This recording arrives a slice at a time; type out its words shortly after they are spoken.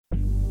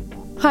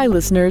Hi,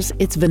 listeners.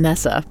 It's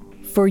Vanessa.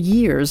 For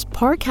years,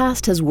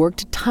 Parcast has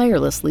worked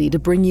tirelessly to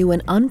bring you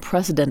an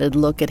unprecedented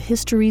look at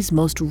history's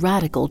most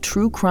radical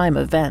true crime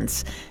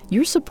events.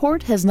 Your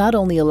support has not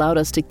only allowed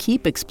us to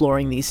keep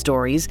exploring these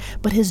stories,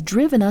 but has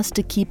driven us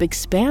to keep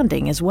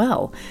expanding as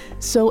well.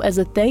 So as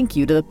a thank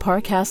you to the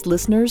Parcast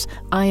listeners,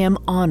 I am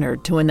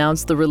honored to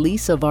announce the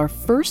release of our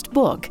first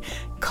book,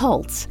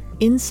 Cults: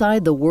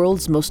 Inside the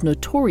World's Most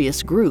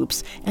Notorious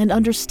Groups and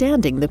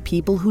Understanding the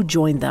People Who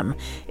Joined Them.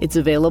 It's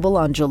available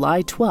on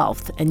July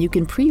 12th, and you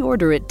can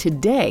pre-order it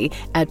today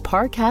at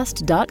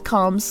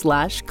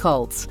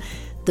parcast.com/cults.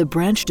 The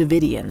Branch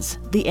Davidians,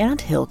 the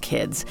Anthill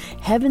Kids,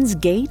 Heaven's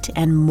Gate,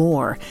 and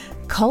more.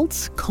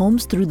 Cults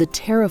combs through the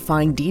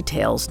terrifying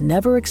details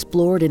never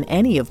explored in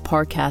any of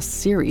Parcast's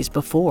series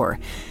before.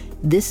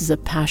 This is a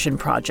passion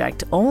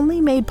project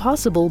only made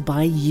possible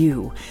by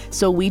you,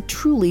 so we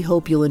truly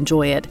hope you'll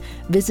enjoy it.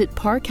 Visit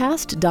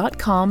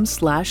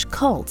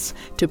parcast.com/cults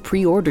to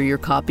pre-order your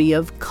copy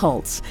of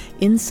Cults: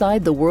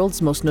 Inside the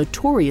World's Most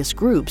Notorious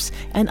Groups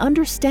and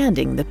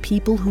Understanding the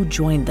People Who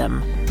Joined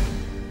Them.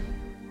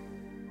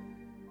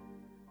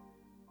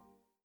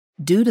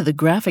 Due to the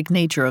graphic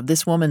nature of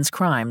this woman's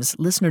crimes,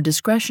 listener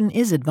discretion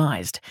is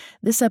advised.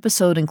 This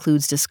episode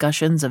includes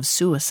discussions of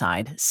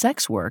suicide,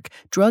 sex work,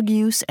 drug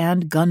use,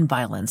 and gun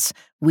violence.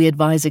 We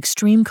advise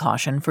extreme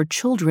caution for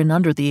children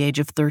under the age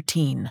of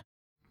 13.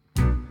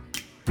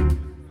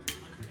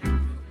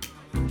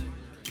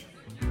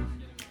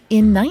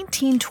 In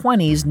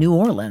 1920s New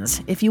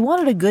Orleans, if you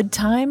wanted a good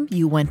time,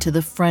 you went to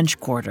the French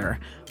Quarter.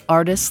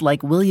 Artists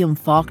like William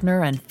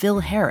Faulkner and Phil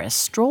Harris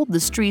strolled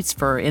the streets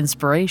for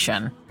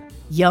inspiration.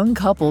 Young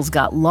couples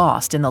got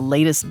lost in the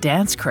latest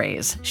dance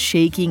craze,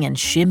 shaking and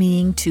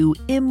shimmying to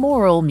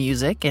immoral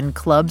music in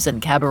clubs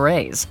and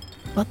cabarets.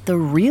 But the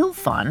real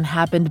fun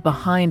happened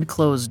behind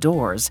closed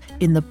doors,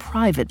 in the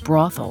private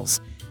brothels.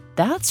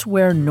 That's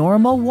where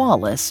Norma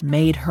Wallace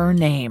made her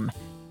name.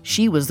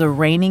 She was the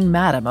reigning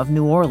madam of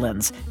New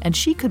Orleans, and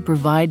she could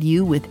provide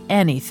you with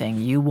anything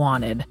you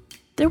wanted.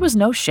 There was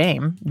no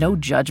shame, no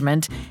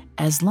judgment,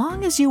 as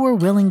long as you were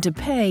willing to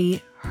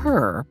pay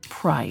her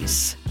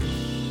price.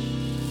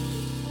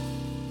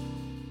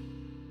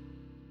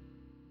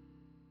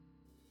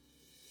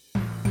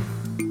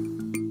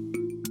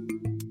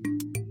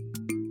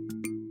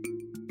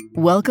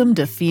 Welcome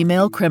to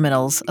Female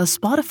Criminals, a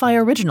Spotify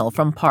original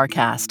from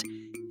Parcast.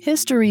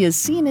 History has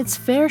seen its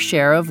fair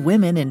share of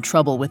women in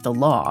trouble with the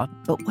law,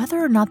 but whether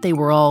or not they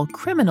were all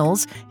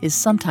criminals is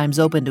sometimes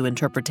open to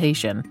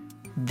interpretation.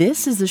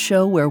 This is a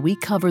show where we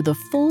cover the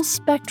full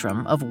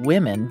spectrum of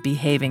women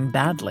behaving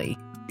badly.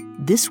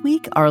 This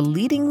week, our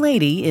leading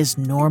lady is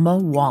Norma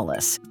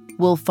Wallace.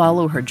 We'll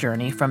follow her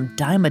journey from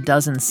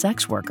dime-a-dozen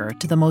sex worker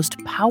to the most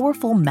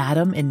powerful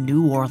madam in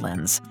New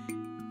Orleans.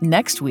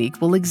 Next week,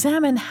 we'll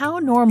examine how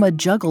Norma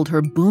juggled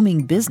her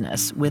booming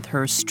business with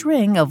her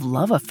string of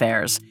love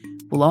affairs.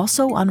 We'll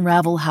also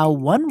unravel how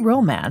one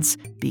romance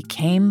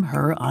became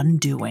her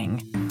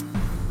undoing.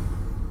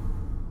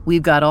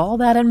 We've got all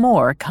that and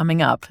more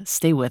coming up.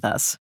 Stay with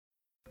us.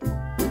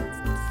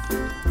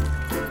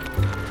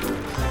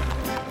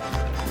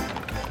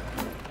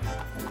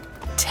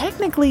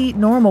 Technically,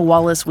 Norma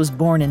Wallace was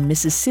born in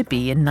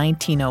Mississippi in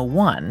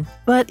 1901,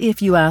 but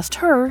if you asked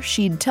her,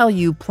 she'd tell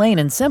you plain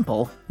and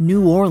simple,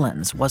 New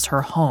Orleans was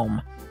her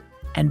home.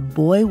 And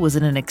boy, was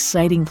it an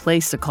exciting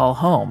place to call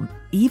home,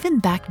 even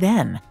back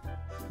then.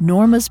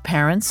 Norma's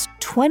parents,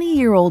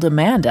 20-year-old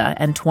Amanda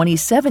and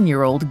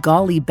 27-year-old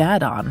Golly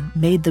Badon,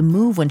 made the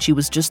move when she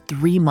was just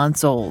 3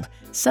 months old,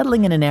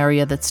 settling in an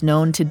area that's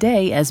known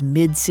today as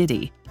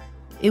Mid-City.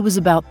 It was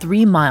about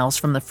 3 miles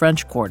from the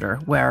French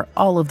Quarter, where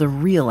all of the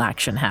real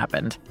action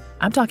happened.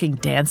 I'm talking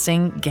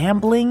dancing,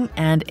 gambling,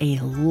 and a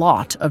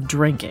lot of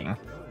drinking.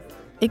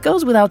 It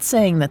goes without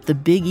saying that the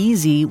Big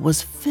Easy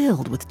was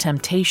filled with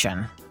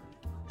temptation.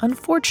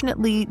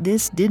 Unfortunately,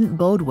 this didn't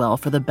bode well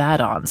for the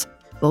Badons.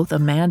 Both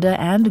Amanda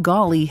and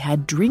Golly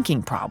had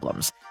drinking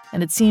problems,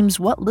 and it seems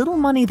what little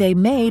money they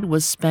made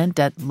was spent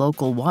at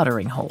local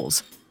watering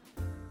holes.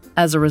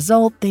 As a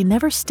result, they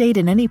never stayed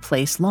in any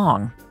place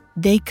long.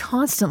 They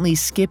constantly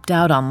skipped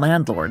out on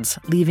landlords,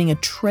 leaving a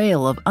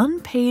trail of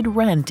unpaid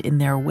rent in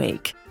their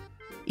wake.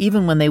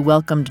 Even when they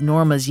welcomed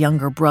Norma's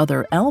younger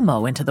brother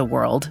Elmo into the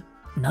world,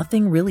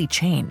 nothing really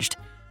changed.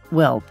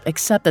 Well,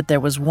 except that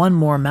there was one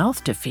more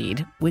mouth to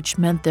feed, which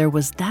meant there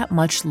was that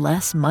much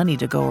less money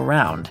to go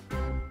around.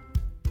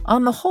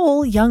 On the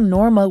whole, young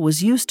Norma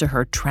was used to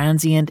her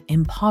transient,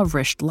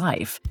 impoverished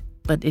life,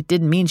 but it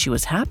didn't mean she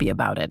was happy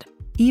about it.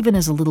 Even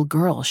as a little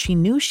girl, she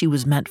knew she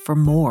was meant for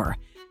more.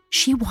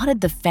 She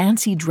wanted the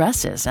fancy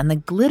dresses and the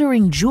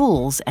glittering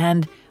jewels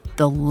and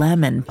the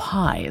lemon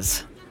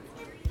pies.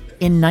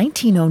 In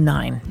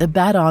 1909, the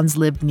Badons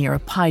lived near a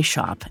pie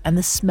shop, and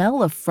the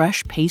smell of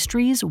fresh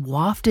pastries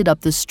wafted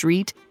up the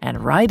street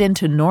and right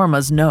into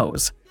Norma's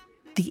nose.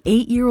 The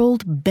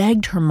 8-year-old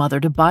begged her mother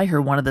to buy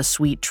her one of the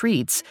sweet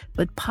treats,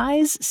 but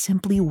pies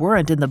simply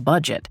weren't in the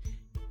budget.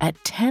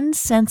 At 10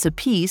 cents a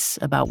piece,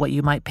 about what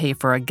you might pay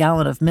for a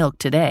gallon of milk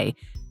today,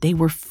 they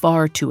were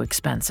far too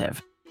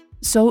expensive.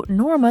 So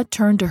Norma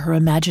turned to her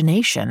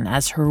imagination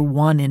as her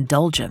one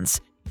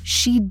indulgence.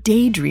 She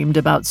daydreamed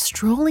about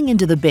strolling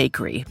into the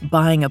bakery,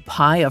 buying a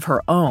pie of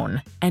her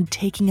own, and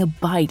taking a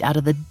bite out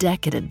of the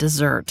decadent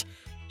dessert.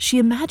 She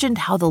imagined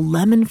how the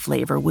lemon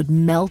flavor would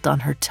melt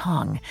on her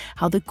tongue,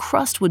 how the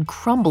crust would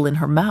crumble in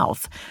her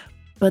mouth.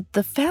 But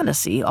the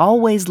fantasy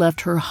always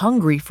left her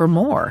hungry for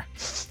more.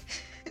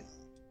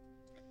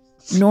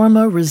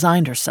 Norma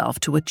resigned herself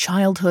to a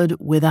childhood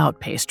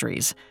without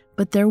pastries,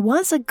 but there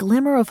was a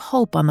glimmer of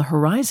hope on the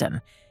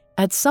horizon.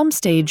 At some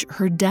stage,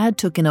 her dad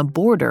took in a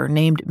boarder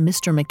named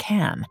Mr.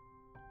 McCann.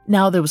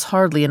 Now, there was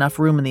hardly enough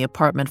room in the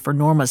apartment for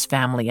Norma's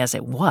family as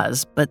it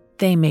was, but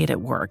they made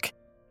it work.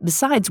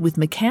 Besides, with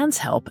McCann's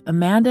help,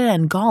 Amanda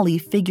and Golly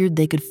figured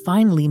they could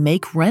finally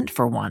make rent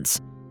for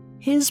once.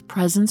 His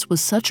presence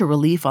was such a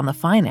relief on the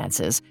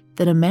finances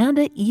that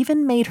Amanda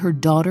even made her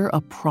daughter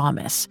a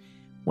promise.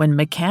 When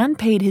McCann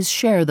paid his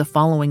share the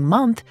following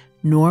month,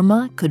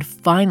 Norma could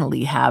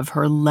finally have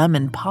her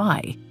lemon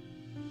pie.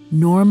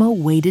 Norma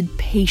waited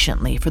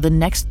patiently for the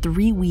next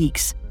 3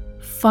 weeks.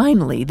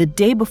 Finally, the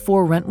day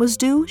before rent was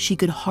due, she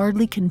could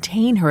hardly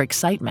contain her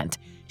excitement.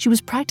 She was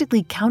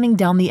practically counting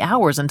down the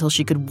hours until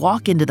she could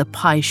walk into the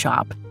pie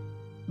shop.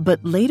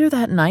 But later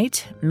that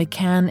night,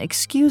 McCann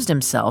excused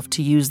himself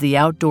to use the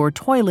outdoor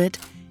toilet,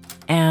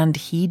 and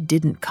he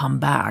didn't come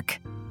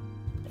back.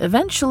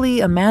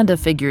 Eventually, Amanda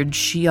figured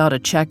she ought to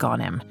check on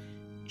him.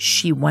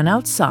 She went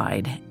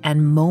outside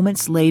and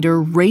moments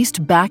later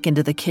raced back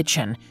into the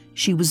kitchen.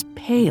 She was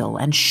pale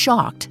and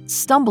shocked,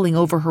 stumbling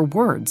over her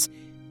words.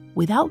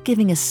 Without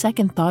giving a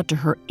second thought to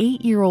her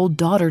 8-year-old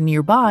daughter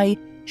nearby,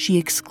 she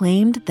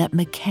exclaimed that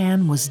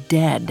McCann was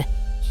dead.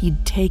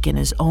 He'd taken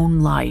his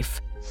own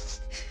life.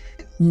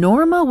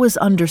 Norma was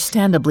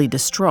understandably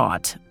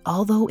distraught,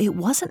 although it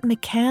wasn't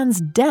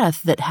McCann's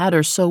death that had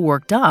her so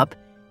worked up.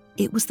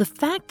 It was the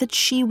fact that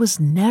she was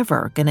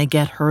never going to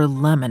get her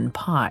lemon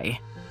pie.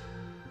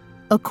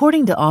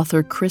 According to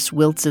author Chris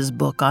Wiltz's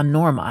book on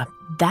Norma,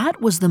 that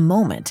was the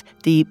moment,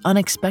 the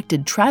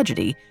unexpected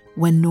tragedy,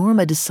 when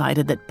Norma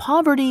decided that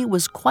poverty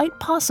was quite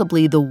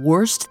possibly the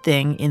worst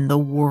thing in the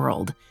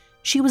world.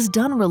 She was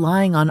done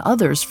relying on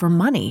others for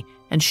money,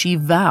 and she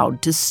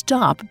vowed to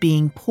stop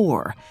being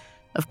poor.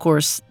 Of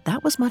course,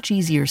 that was much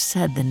easier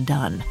said than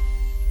done.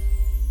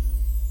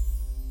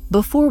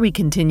 Before we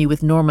continue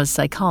with Norma's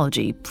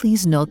psychology,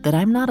 please note that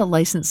I'm not a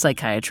licensed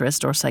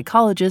psychiatrist or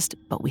psychologist,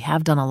 but we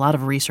have done a lot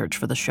of research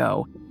for the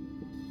show.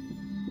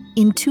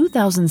 In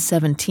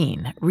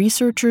 2017,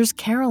 researchers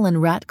Carolyn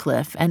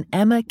Ratcliffe and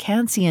Emma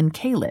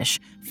Cancian-Kalish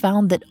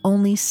found that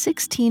only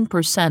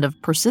 16%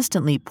 of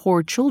persistently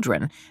poor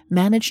children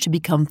manage to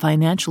become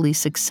financially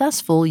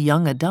successful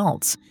young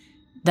adults.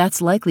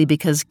 That's likely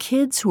because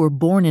kids who are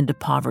born into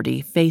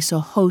poverty face a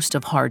host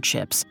of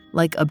hardships,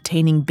 like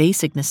obtaining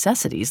basic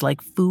necessities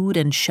like food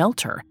and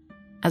shelter.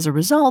 As a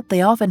result,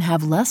 they often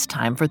have less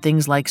time for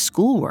things like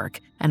schoolwork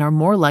and are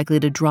more likely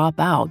to drop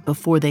out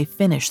before they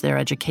finish their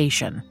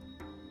education.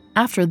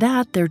 After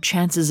that, their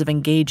chances of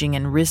engaging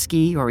in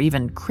risky or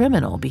even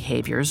criminal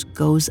behaviors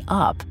goes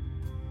up.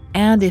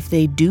 And if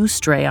they do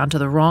stray onto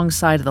the wrong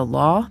side of the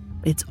law,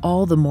 it's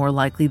all the more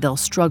likely they'll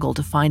struggle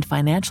to find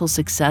financial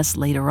success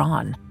later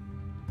on.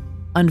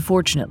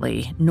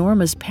 Unfortunately,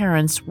 Norma's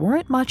parents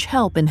weren't much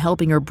help in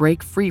helping her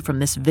break free from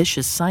this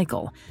vicious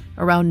cycle.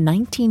 Around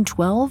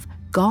 1912,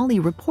 Golly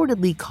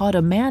reportedly caught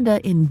Amanda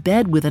in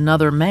bed with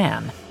another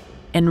man.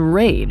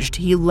 Enraged,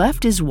 he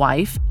left his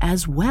wife,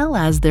 as well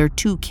as their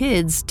 2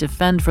 kids, to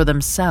fend for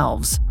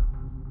themselves.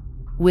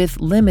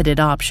 With limited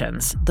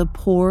options, the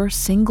poor,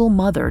 single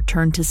mother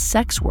turned to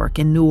sex work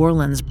in New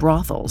Orleans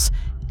brothels.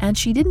 And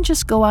she didn't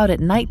just go out at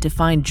night to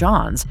find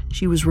Johns,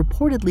 she was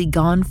reportedly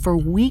gone for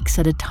weeks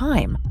at a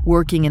time,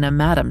 working in a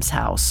madam's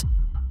house.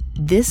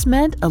 This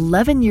meant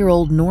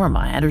 11-year-old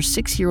Norma and her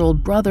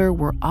 6-year-old brother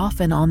were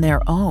often on their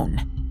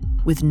own.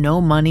 With no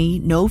money,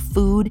 no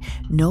food,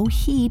 no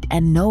heat,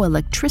 and no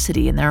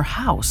electricity in their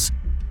house.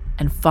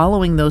 And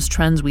following those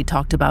trends we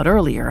talked about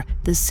earlier,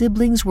 the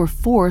siblings were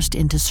forced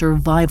into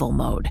survival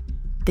mode.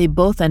 They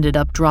both ended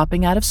up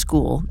dropping out of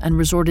school and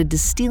resorted to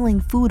stealing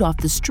food off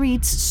the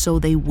streets so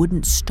they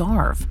wouldn't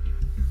starve.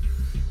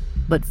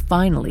 But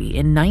finally,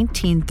 in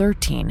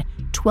 1913,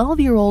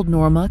 12-year-old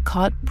Norma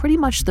caught pretty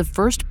much the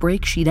first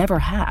break she'd ever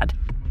had.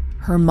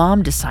 Her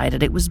mom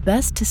decided it was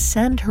best to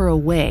send her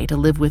away to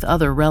live with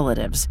other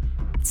relatives.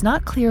 It's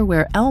not clear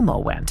where Elmo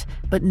went,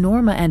 but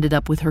Norma ended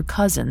up with her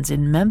cousins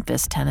in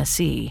Memphis,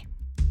 Tennessee.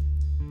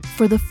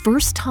 For the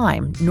first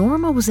time,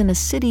 Norma was in a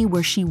city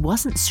where she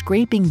wasn't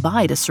scraping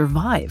by to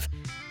survive.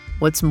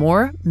 What's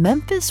more,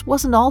 Memphis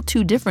wasn't all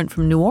too different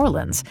from New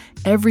Orleans.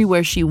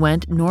 Everywhere she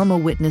went, Norma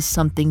witnessed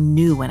something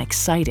new and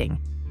exciting.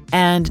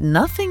 And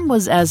nothing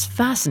was as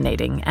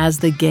fascinating as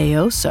the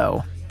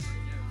Gayoso.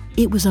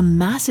 It was a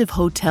massive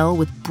hotel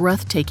with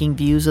breathtaking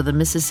views of the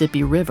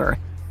Mississippi River,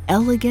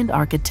 elegant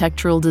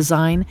architectural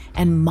design,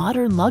 and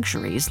modern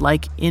luxuries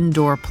like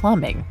indoor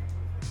plumbing.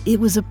 It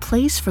was a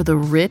place for the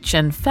rich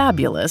and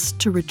fabulous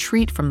to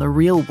retreat from the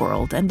real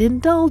world and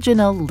indulge in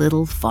a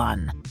little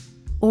fun.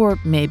 Or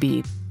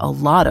maybe a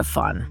lot of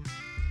fun.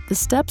 The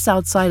steps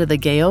outside of the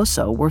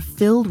Gayoso were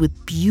filled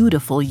with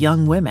beautiful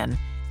young women.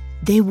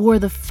 They wore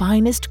the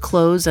finest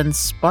clothes and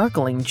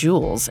sparkling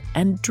jewels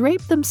and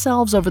draped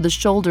themselves over the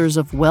shoulders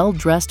of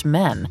well-dressed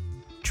men,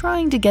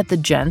 trying to get the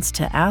gents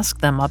to ask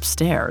them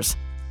upstairs.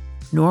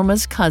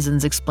 Norma's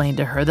cousins explained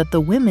to her that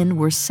the women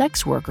were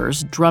sex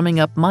workers drumming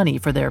up money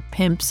for their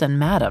pimps and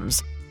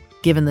madams.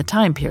 Given the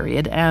time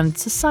period and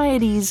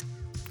society's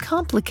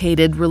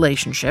complicated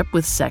relationship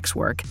with sex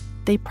work,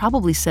 they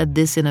probably said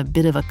this in a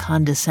bit of a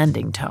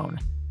condescending tone.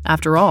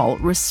 After all,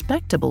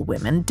 respectable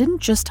women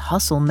didn't just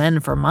hustle men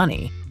for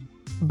money.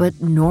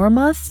 But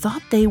Norma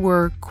thought they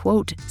were,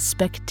 quote,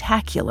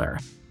 spectacular,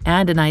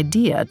 and an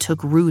idea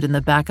took root in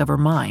the back of her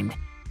mind.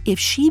 If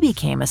she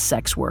became a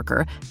sex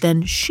worker,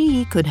 then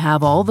she could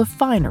have all the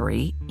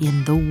finery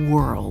in the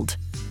world.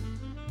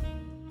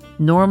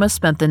 Norma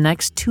spent the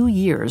next 2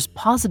 years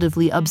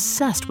positively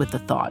obsessed with the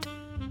thought,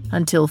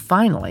 until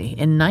finally,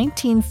 in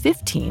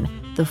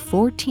 1915, the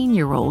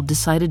 14-year-old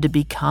decided to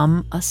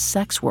become a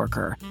sex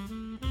worker.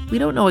 We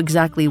don't know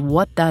exactly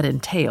what that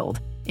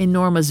entailed. In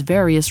Norma's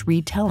various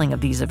retelling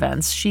of these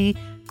events, she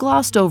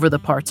glossed over the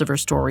parts of her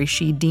story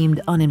she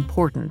deemed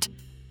unimportant.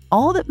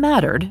 All that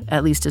mattered,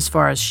 at least as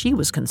far as she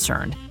was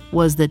concerned,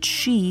 was that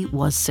she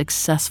was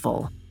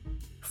successful.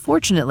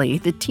 Fortunately,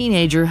 the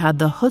teenager had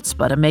the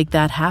chutzpah to make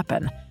that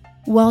happen.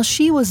 While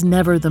she was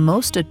never the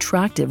most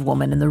attractive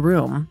woman in the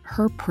room,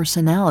 her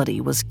personality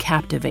was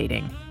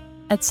captivating.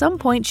 At some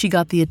point, she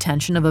got the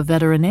attention of a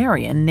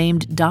veterinarian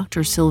named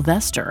Dr.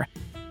 Sylvester.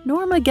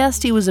 Norma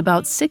guessed he was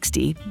about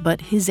 60, but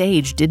his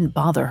age didn't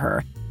bother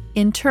her.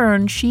 In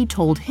turn, she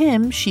told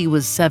him she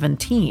was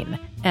 17,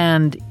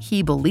 and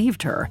he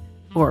believed her,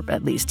 or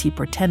at least he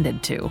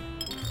pretended to.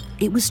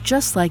 It was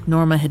just like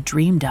Norma had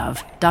dreamed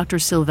of. Dr.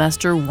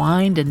 Sylvester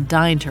wined and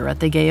dined her at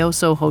the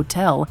Gayoso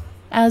Hotel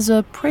as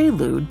a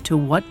prelude to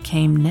what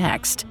came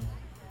next.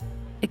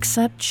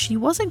 Except she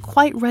wasn't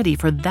quite ready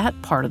for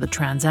that part of the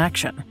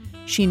transaction.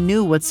 She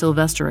knew what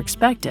Sylvester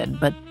expected,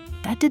 but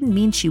that didn't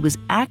mean she was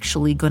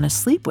actually going to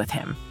sleep with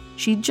him.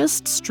 She'd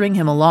just string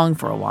him along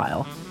for a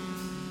while.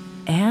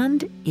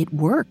 And it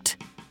worked.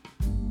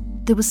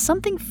 There was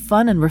something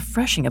fun and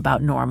refreshing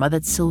about Norma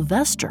that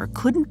Sylvester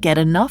couldn't get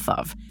enough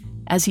of.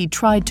 As he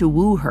tried to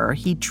woo her,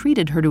 he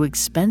treated her to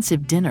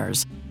expensive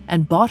dinners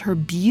and bought her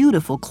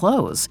beautiful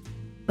clothes.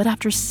 But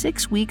after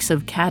 6 weeks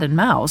of cat and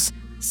mouse,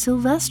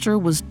 Sylvester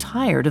was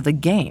tired of the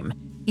game.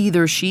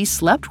 Either she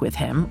slept with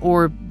him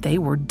or they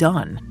were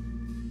done.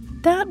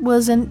 That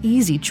was an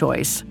easy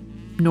choice.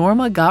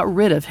 Norma got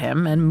rid of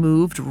him and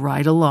moved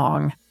right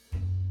along.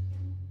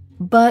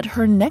 But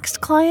her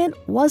next client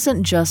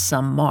wasn't just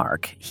some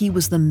mark. He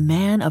was the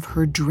man of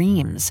her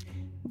dreams.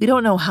 We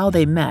don't know how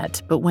they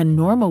met, but when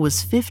Norma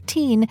was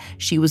 15,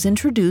 she was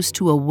introduced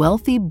to a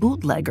wealthy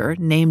bootlegger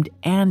named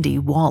Andy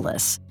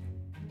Wallace.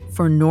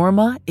 For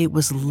Norma, it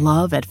was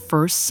love at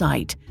first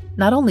sight.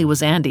 Not only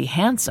was Andy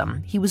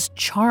handsome, he was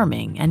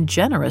charming and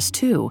generous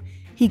too.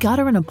 He got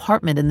her an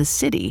apartment in the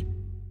city.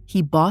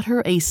 He bought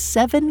her a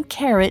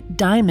 7-carat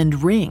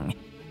diamond ring.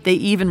 They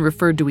even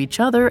referred to each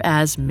other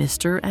as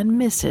Mr. and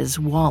Mrs.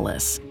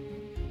 Wallace.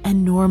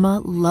 And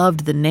Norma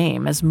loved the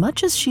name as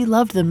much as she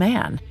loved the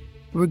man.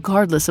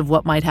 Regardless of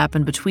what might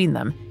happen between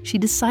them, she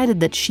decided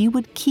that she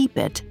would keep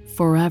it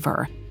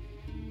forever.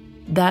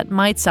 That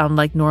might sound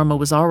like Norma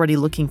was already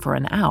looking for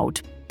an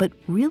out, but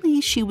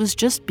really she was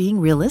just being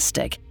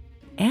realistic.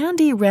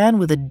 Andy ran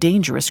with a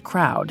dangerous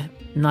crowd.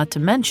 Not to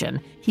mention,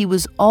 he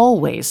was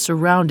always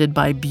surrounded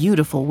by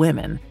beautiful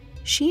women.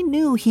 She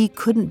knew he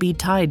couldn't be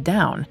tied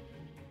down.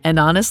 And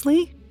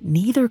honestly,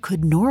 neither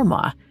could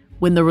Norma.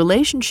 When the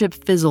relationship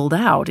fizzled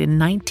out in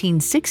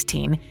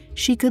 1916,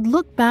 she could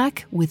look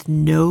back with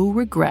no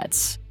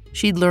regrets.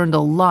 She'd learned a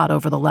lot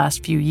over the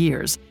last few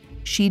years.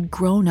 She'd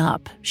grown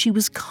up, she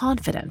was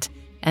confident,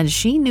 and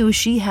she knew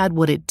she had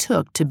what it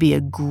took to be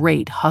a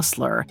great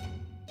hustler.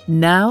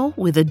 Now,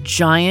 with a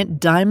giant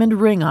diamond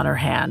ring on her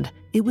hand,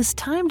 it was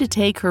time to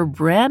take her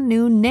brand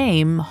new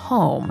name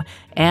home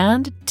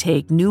and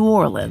take New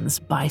Orleans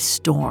by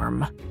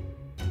storm.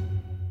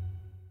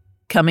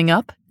 Coming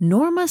up,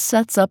 Norma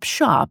sets up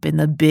shop in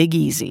the Big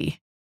Easy.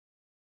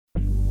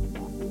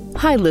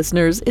 Hi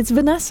listeners, it's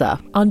Vanessa.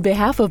 On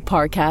behalf of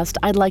Parcast,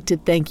 I'd like to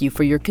thank you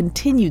for your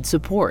continued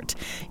support.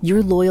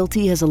 Your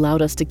loyalty has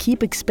allowed us to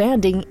keep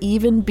expanding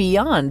even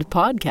beyond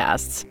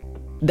podcasts.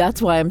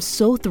 That's why I'm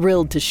so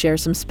thrilled to share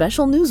some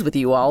special news with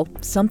you all,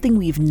 something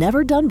we've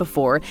never done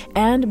before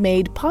and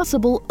made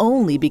possible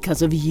only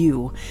because of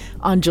you.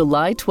 On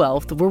July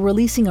 12th, we're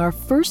releasing our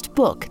first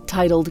book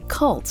titled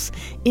Cults,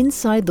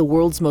 Inside the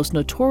World's Most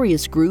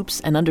Notorious Groups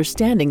and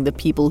Understanding the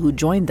People Who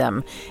Joined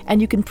Them.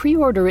 And you can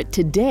pre-order it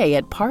today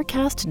at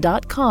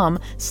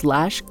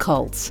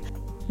parcast.com/cults.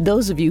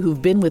 Those of you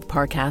who've been with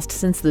Parcast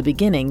since the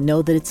beginning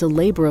know that it's a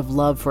labor of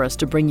love for us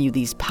to bring you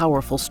these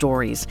powerful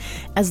stories.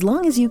 As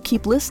long as you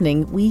keep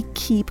listening, we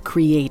keep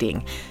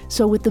creating.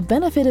 So with the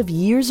benefit of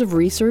years of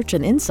research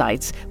and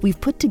insights,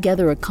 we've put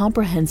together a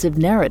comprehensive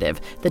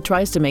narrative that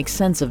tries to make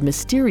sense of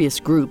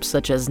mysterious groups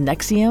such as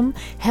NXIVM,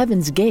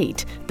 Heaven's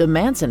Gate, the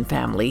Manson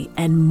family,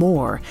 and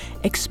more,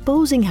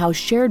 exposing how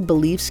shared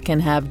beliefs can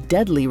have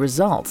deadly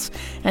results,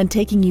 and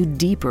taking you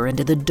deeper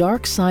into the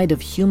dark side of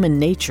human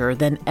nature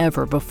than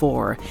ever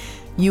before.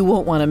 You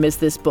won't want to miss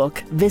this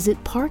book.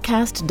 Visit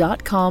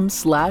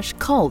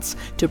parcast.com/cults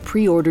to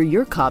pre-order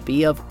your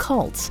copy of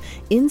Cults,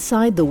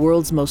 Inside the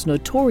World's Most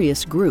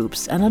Notorious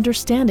Groups and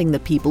Understanding the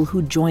People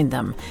Who Joined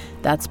Them.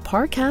 That's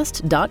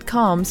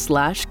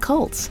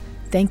parcast.com/cults.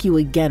 Thank you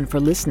again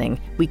for listening.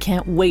 We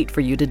can't wait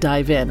for you to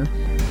dive in.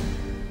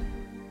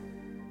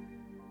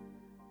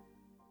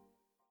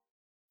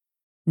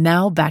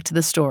 Now back to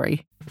the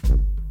story.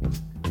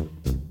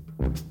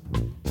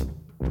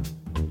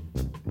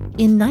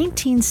 In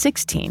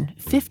 1916,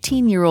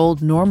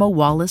 15-year-old Norma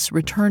Wallace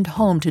returned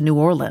home to New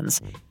Orleans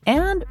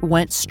and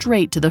went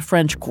straight to the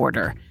French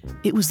Quarter.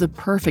 It was the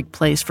perfect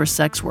place for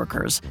sex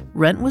workers.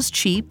 Rent was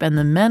cheap and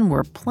the men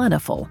were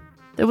plentiful.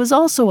 There was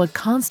also a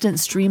constant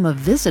stream of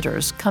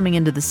visitors coming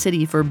into the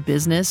city for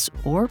business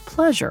or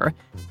pleasure,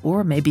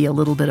 or maybe a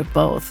little bit of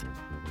both.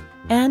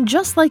 And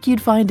just like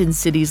you'd find in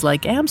cities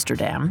like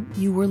Amsterdam,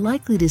 you were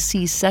likely to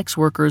see sex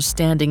workers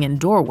standing in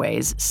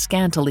doorways,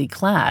 scantily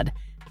clad.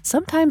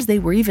 Sometimes they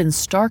were even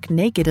stark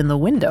naked in the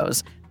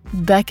windows,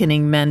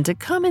 beckoning men to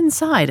come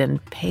inside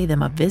and pay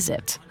them a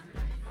visit.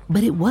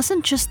 But it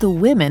wasn't just the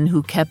women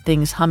who kept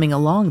things humming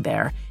along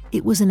there.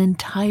 It was an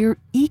entire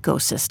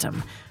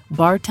ecosystem.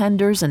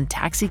 Bartenders and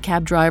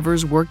taxicab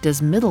drivers worked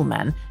as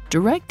middlemen,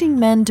 directing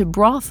men to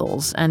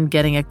brothels and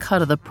getting a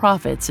cut of the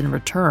profits in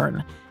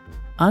return.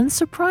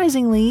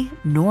 Unsurprisingly,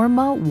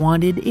 Norma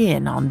wanted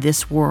in on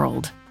this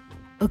world.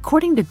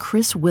 According to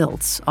Chris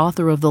Wiltz,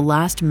 author of The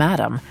Last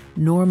Madam,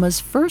 Norma's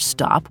first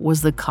stop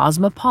was the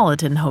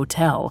Cosmopolitan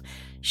Hotel.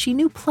 She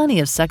knew plenty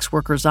of sex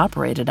workers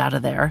operated out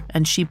of there,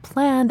 and she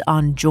planned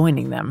on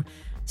joining them.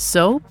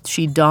 So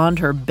she donned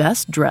her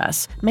best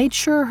dress, made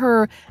sure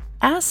her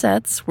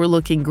assets were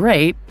looking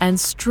great, and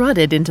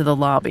strutted into the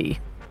lobby.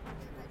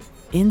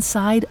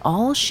 Inside,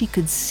 all she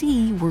could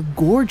see were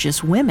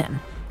gorgeous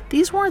women.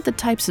 These weren't the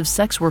types of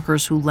sex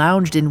workers who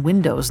lounged in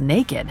windows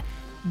naked.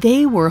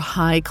 They were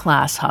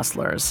high-class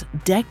hustlers,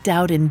 decked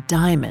out in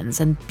diamonds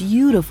and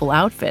beautiful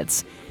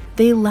outfits.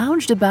 They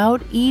lounged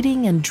about,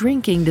 eating and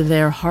drinking to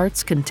their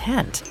heart's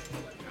content.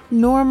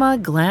 Norma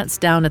glanced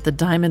down at the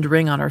diamond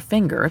ring on her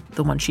finger,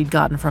 the one she'd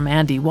gotten from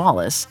Andy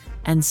Wallace,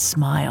 and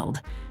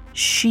smiled.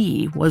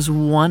 She was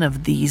one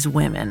of these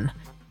women.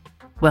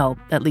 Well,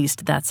 at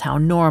least that's how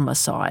Norma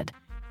saw it.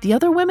 The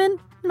other women?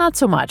 Not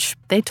so much.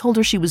 They told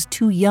her she was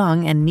too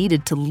young and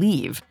needed to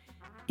leave.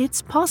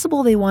 It's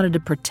possible they wanted to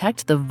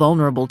protect the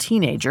vulnerable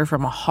teenager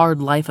from a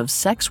hard life of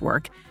sex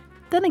work.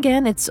 Then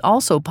again, it's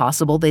also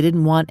possible they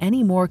didn't want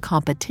any more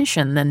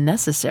competition than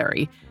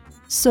necessary.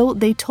 So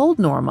they told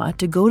Norma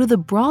to go to the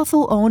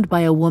brothel owned by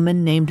a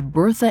woman named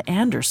Bertha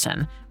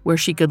Anderson, where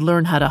she could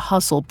learn how to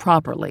hustle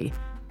properly.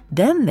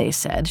 Then they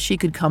said she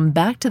could come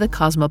back to the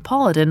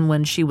Cosmopolitan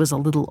when she was a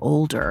little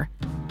older.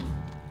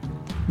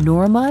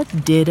 Norma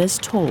did as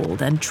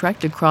told and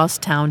trekked across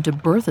town to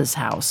Bertha's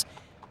house.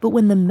 But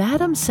when the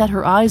madam set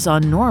her eyes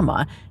on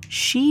Norma,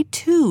 she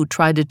too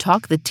tried to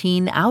talk the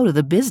teen out of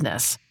the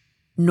business.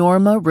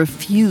 Norma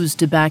refused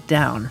to back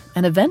down,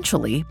 and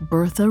eventually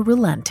Bertha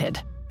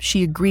relented.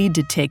 She agreed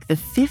to take the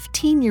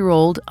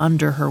 15-year-old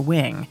under her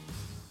wing.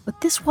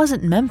 But this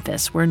wasn't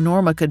Memphis, where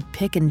Norma could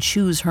pick and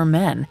choose her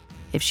men.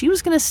 If she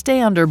was going to stay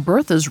under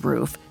Bertha's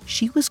roof,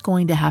 she was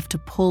going to have to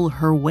pull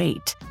her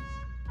weight.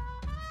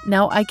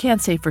 Now, I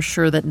can't say for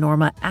sure that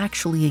Norma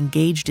actually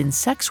engaged in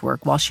sex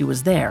work while she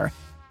was there,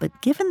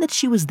 but given that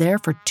she was there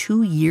for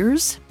 2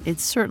 years,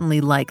 it's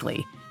certainly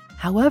likely.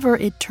 However,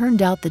 it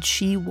turned out that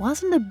she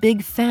wasn't a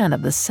big fan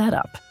of the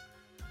setup.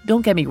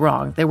 Don't get me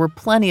wrong, there were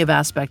plenty of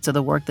aspects of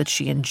the work that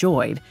she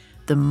enjoyed.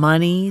 The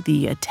money,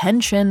 the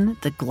attention,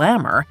 the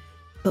glamour.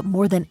 But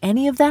more than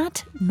any of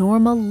that,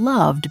 Norma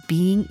loved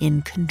being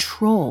in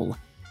control.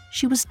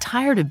 She was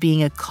tired of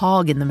being a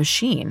cog in the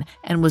machine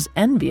and was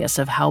envious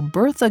of how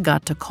Bertha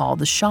got to call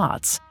the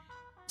shots.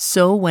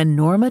 So when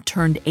Norma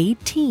turned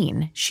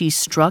 18, she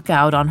struck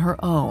out on her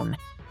own.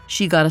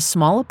 She got a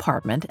small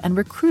apartment and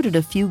recruited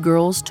a few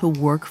girls to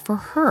work for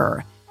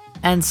her.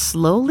 And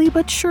slowly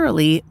but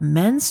surely,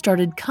 men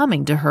started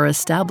coming to her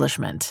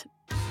establishment.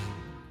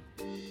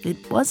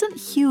 It wasn't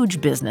huge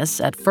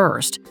business at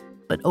first,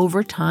 but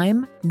over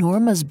time,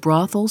 Norma's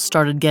brothel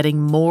started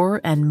getting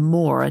more and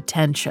more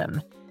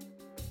attention.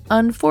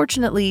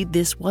 Unfortunately,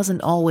 this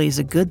wasn't always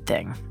a good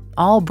thing.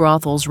 All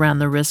brothels ran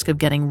the risk of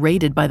getting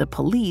raided by the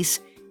police,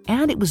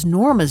 and it was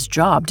Norma's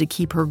job to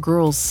keep her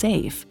girls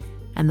safe.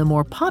 And the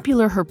more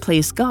popular her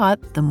place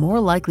got, the more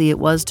likely it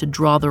was to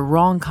draw the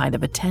wrong kind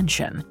of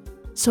attention.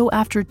 So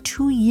after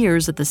 2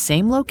 years at the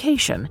same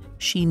location,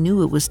 she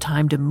knew it was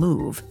time to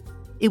move.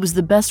 It was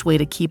the best way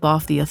to keep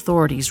off the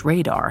authorities'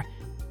 radar.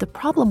 The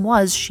problem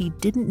was she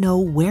didn't know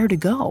where to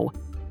go.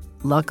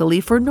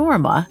 Luckily for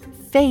Norma,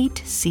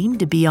 fate seemed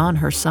to be on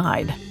her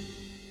side.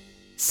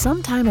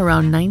 Sometime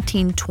around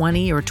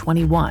 1920 or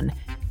 21,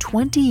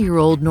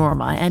 20-year-old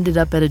Norma ended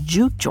up at a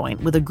juke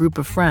joint with a group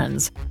of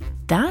friends.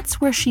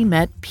 That's where she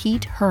met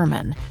Pete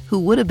Herman, who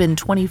would have been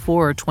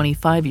 24 or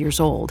 25 years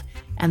old,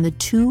 and the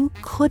two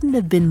couldn't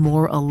have been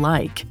more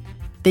alike.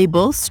 They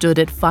both stood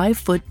at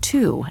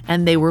 5'2",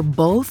 and they were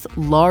both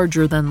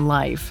larger than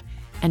life.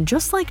 And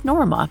just like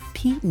Norma,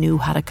 Pete knew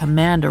how to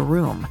command a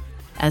room.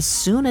 As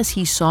soon as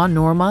he saw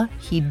Norma,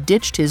 he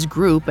ditched his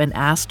group and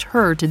asked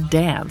her to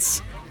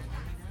dance.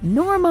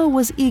 Norma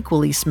was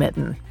equally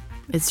smitten.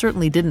 It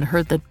certainly didn't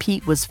hurt that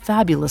Pete was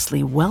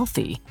fabulously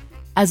wealthy.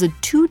 As a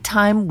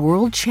two-time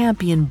world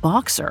champion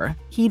boxer,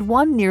 he'd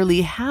won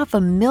nearly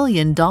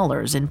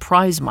 $500,000 in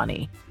prize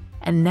money.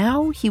 And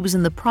now he was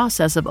in the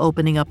process of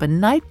opening up a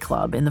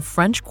nightclub in the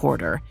French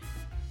Quarter.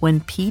 When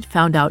Pete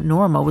found out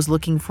Norma was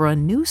looking for a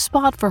new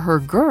spot for her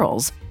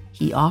girls,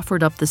 he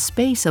offered up the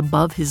space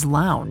above his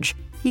lounge.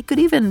 He could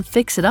even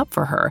fix it up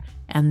for her,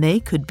 and they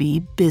could be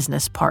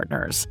business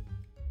partners.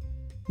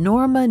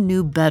 Norma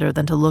knew better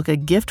than to look a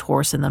gift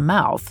horse in the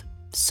mouth,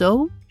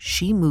 so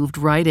she moved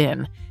right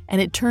in, and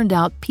it turned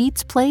out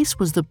Pete's place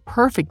was the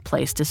perfect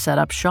place to set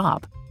up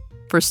shop.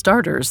 For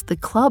starters, the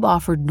club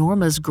offered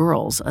Norma's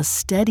girls a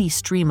steady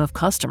stream of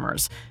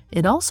customers.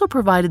 It also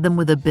provided them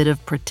with a bit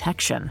of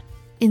protection.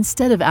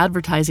 Instead of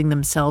advertising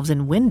themselves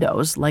in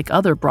windows like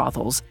other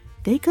brothels,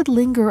 they could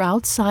linger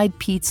outside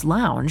Pete's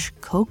lounge,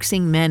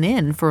 coaxing men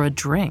in for a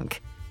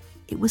drink.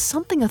 It was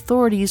something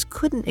authorities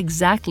couldn't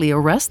exactly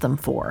arrest them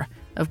for.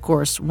 Of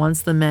course,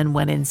 once the men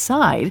went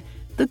inside,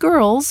 the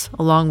girls,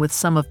 along with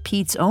some of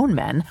Pete's own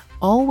men,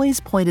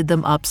 always pointed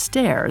them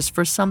upstairs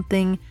for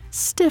something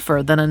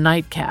stiffer than a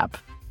nightcap.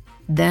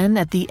 Then,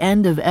 at the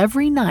end of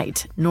every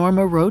night,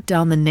 Norma wrote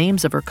down the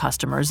names of her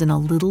customers in a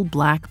little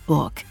black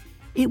book.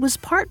 It was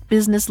part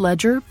business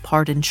ledger,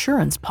 part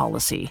insurance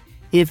policy.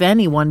 If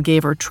anyone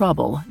gave her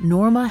trouble,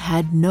 Norma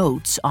had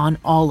notes on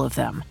all of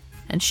them,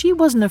 and she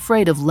wasn't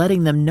afraid of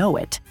letting them know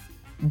it.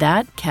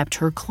 That kept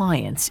her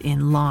clients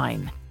in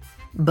line.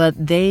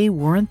 But they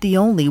weren't the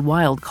only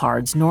wild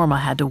cards Norma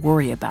had to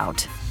worry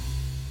about.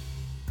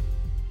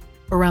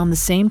 Around the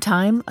same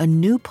time, a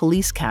new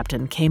police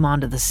captain came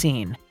onto the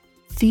scene.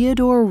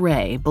 Theodore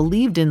Ray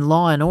believed in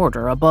law and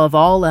order above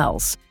all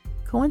else.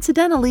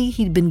 Coincidentally,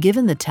 he'd been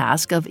given the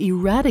task of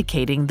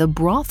eradicating the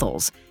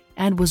brothels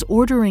and was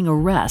ordering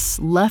arrests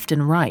left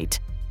and right.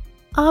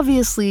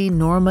 Obviously,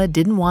 Norma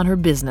didn't want her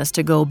business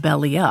to go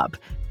belly up.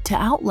 To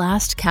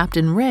outlast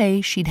Captain Ray,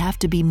 she'd have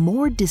to be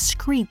more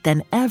discreet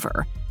than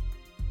ever.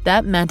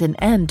 That meant an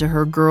end to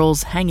her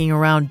girls hanging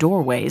around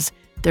doorways.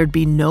 There'd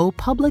be no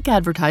public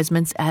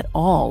advertisements at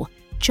all,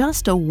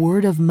 just a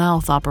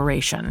word-of-mouth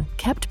operation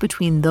kept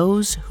between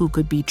those who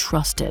could be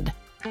trusted.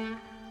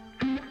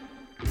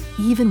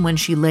 Even when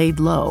she laid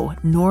low,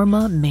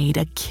 Norma made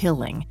a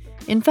killing.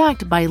 In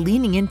fact, by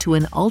leaning into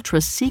an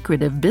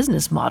ultra-secretive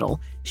business model,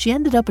 she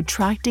ended up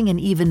attracting an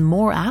even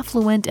more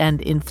affluent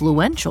and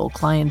influential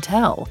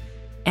clientele.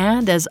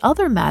 And as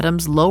other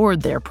madams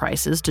lowered their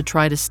prices to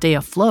try to stay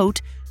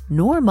afloat,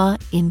 Norma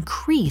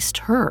increased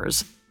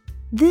hers.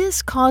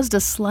 This caused a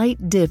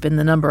slight dip in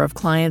the number of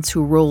clients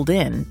who rolled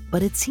in,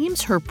 but it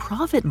seems her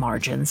profit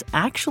margins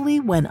actually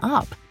went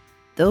up.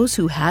 Those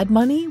who had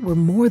money were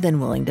more than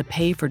willing to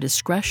pay for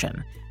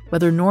discretion.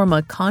 Whether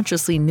Norma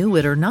consciously knew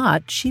it or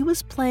not, she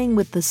was playing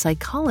with the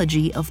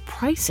psychology of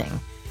pricing.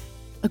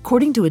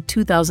 According to a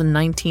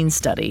 2019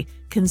 study,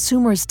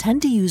 consumers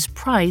tend to use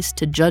price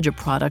to judge a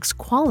product's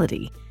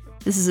quality.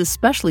 This is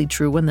especially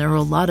true when there are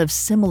a lot of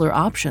similar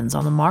options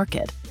on the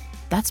market.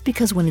 That's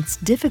because when it's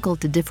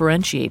difficult to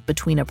differentiate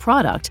between a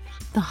product,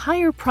 the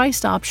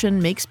higher-priced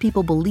option makes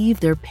people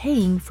believe they're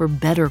paying for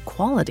better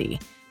quality.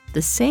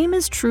 The same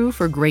is true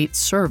for great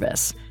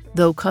service.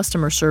 Though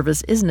customer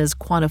service isn't as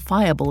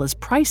quantifiable as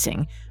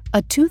pricing,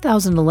 a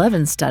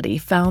 2011 study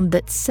found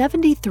that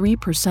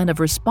 73%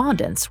 of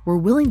respondents were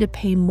willing to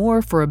pay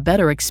more for a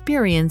better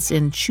experience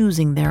in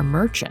choosing their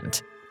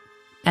merchant.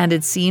 And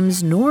it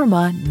seems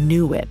Norma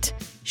knew it.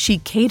 She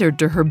catered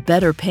to her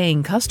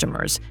better-paying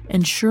customers,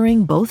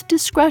 ensuring both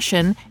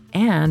discretion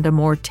and a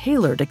more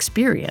tailored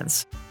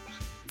experience.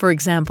 For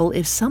example,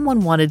 if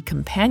someone wanted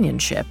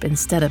companionship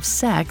instead of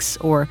sex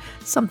or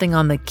something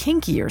on the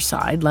kinkier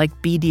side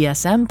like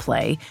BDSM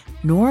play,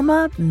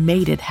 Norma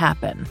made it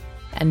happen.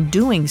 And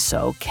doing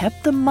so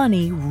kept the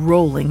money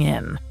rolling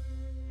in.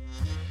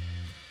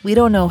 We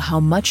don't know how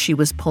much she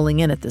was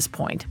pulling in at this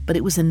point, but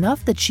it was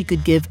enough that she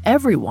could give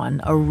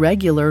everyone a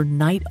regular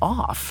night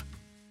off.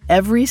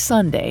 Every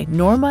Sunday,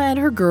 Norma and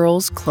her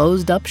girls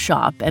closed up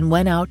shop and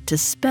went out to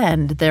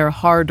spend their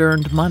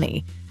hard-earned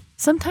money.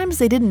 Sometimes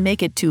they didn't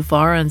make it too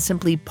far and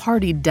simply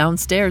partied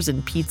downstairs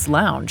in Pete's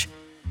lounge.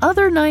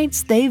 Other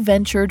nights, they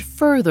ventured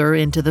further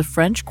into the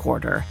French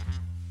Quarter.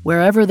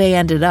 Wherever they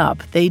ended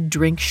up, they'd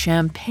drink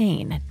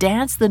champagne,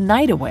 dance the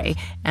night away,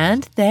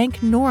 and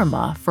thank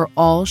Norma for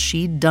all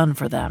she'd done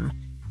for them.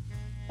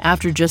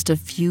 After just a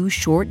few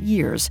short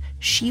years,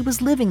 she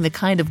was living the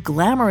kind of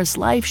glamorous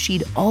life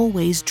she'd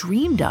always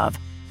dreamed of.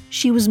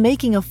 She was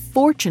making a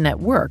fortune at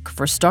work,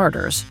 for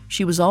starters.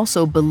 She was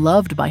also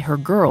beloved by her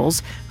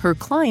girls, her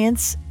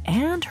clients,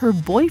 and her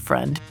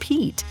boyfriend,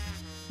 Pete.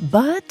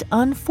 But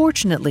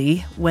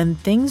unfortunately, when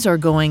things are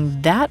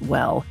going that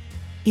well,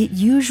 it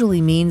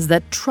usually means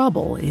that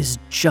trouble is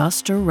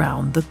just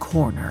around the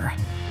corner.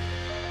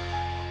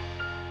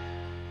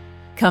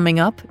 Coming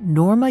up,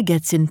 Norma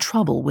gets in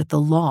trouble with the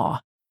law.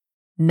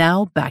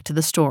 Now back to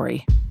the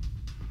story.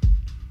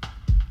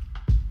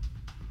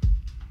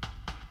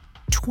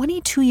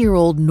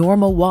 22-year-old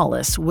Norma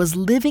Wallace was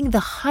living the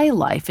high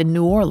life in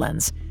New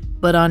Orleans,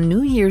 but on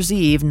New Year's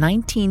Eve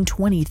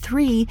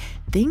 1923,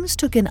 things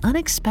took an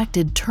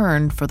unexpected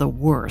turn for the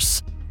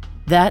worse.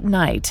 That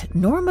night,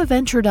 Norma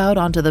ventured out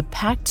onto the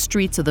packed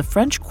streets of the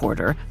French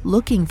Quarter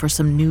looking for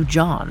some new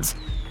Johns.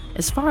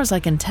 As far as I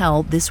can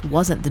tell, this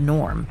wasn't the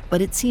norm,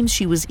 but it seems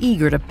she was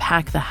eager to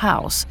pack the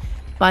house.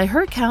 By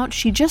her count,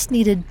 she just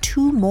needed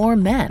 2 more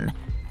men.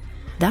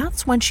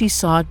 That's when she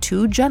saw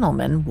 2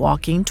 gentlemen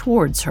walking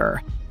towards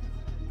her.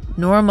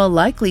 Norma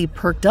likely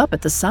perked up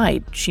at the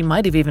sight. She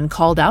might have even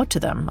called out to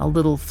them, a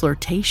little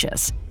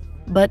flirtatious.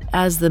 But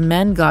as the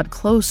men got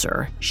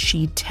closer,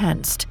 she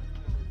tensed.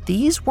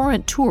 These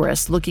weren't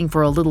tourists looking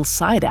for a little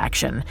side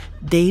action.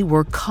 They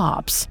were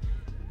cops.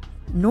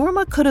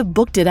 Norma could have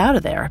booked it out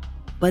of there,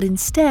 but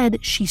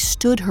instead she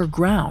stood her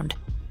ground.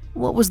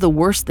 What was the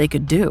worst they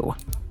could do?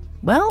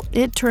 Well,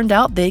 it turned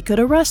out they could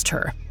arrest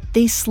her.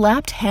 They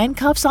slapped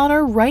handcuffs on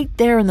her right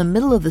there in the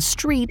middle of the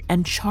street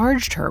and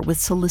charged her with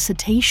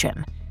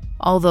solicitation.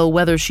 Although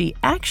whether she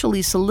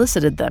actually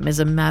solicited them is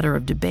a matter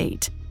of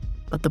debate.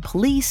 But the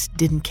police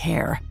didn't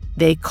care.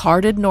 They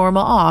carted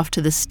Norma off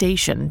to the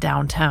station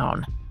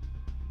downtown.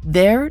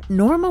 There,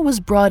 Norma was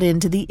brought in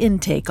to the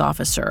intake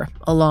officer,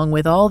 along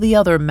with all the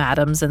other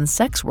madams and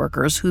sex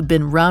workers who'd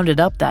been rounded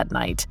up that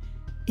night.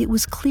 It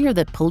was clear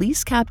that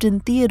Police Captain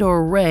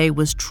Theodore Ray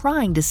was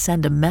trying to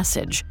send a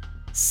message.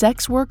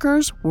 Sex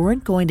workers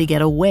weren't going to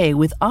get away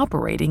with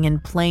operating in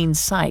plain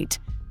sight,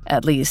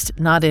 at least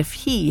not if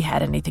he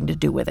had anything to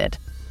do with it.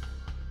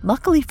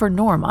 Luckily for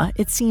Norma,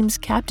 it seems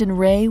Captain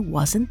Ray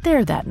wasn't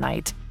there that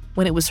night.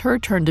 When it was her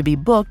turn to be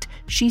booked,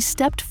 she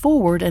stepped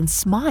forward and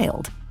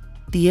smiled.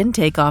 The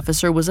intake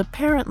officer was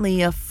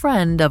apparently a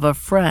friend of a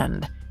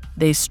friend.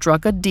 They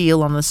struck a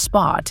deal on the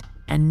spot,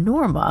 and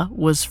Norma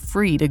was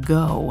free to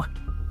go.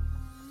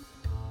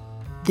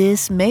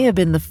 This may have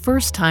been the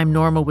first time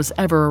Norma was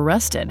ever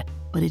arrested,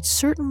 but it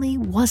certainly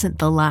wasn't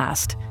the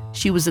last.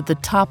 She was at the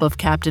top of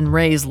Captain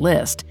Ray's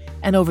list,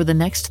 and over the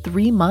next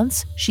 3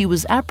 months, she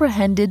was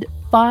apprehended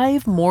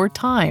 5 more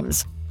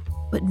times.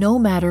 But no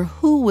matter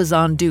who was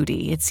on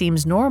duty, it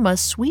seems Norma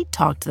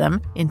sweet-talked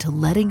them into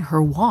letting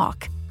her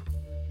walk.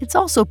 It's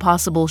also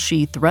possible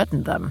she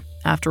threatened them.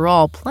 After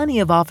all, plenty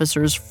of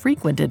officers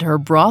frequented her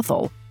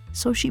brothel,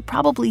 so she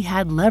probably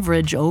had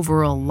leverage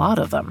over a lot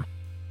of them.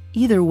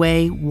 Either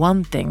way,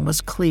 one thing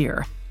was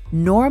clear.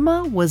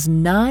 Norma was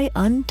nigh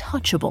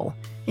untouchable.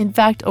 In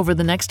fact, over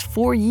the next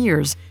 4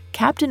 years,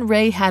 Captain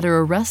Ray had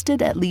her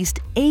arrested at least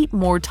 8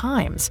 more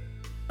times.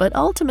 But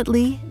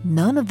ultimately,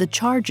 none of the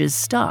charges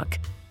stuck.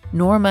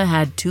 Norma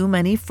had too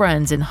many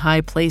friends in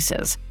high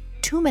places,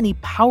 too many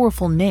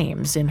powerful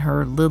names in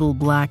her little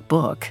black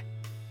book.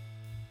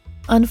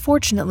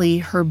 Unfortunately,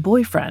 her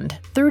boyfriend,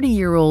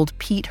 30-year-old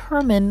Pete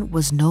Herman,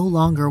 was no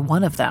longer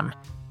one of them.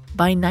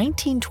 By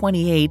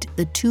 1928,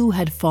 the two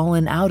had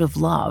fallen out of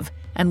love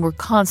and were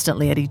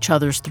constantly at each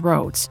other's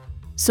throats.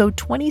 So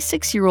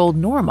 26-year-old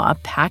Norma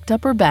packed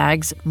up her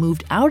bags,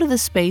 moved out of the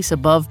space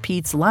above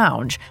Pete's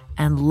lounge,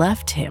 and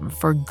left him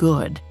for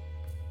good.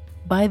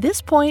 By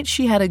this point,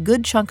 she had a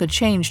good chunk of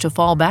change to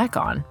fall back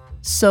on,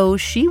 so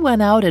she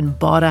went out and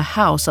bought a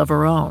house of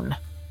her own.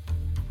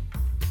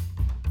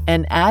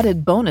 An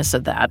added bonus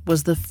of that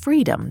was the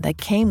freedom that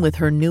came with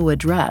her new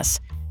address.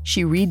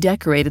 She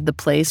redecorated the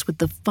place with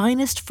the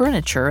finest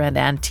furniture and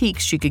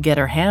antiques she could get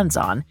her hands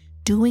on,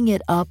 doing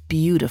it up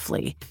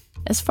beautifully.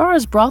 As far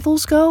as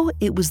brothels go,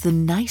 it was the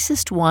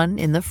nicest one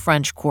in the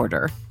French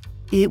Quarter.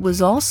 It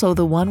was also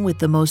the one with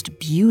the most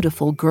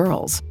beautiful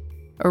girls.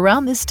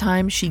 Around this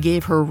time, she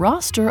gave her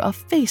roster a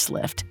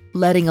facelift,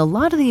 letting a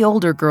lot of the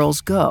older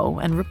girls go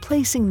and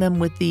replacing them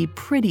with the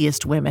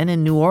prettiest women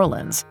in New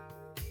Orleans.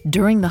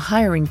 During the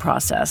hiring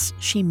process,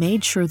 she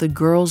made sure the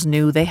girls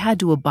knew they had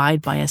to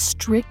abide by a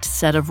strict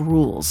set of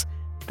rules.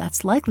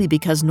 That's likely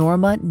because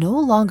Norma no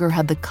longer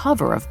had the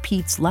cover of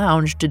Pete's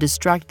lounge to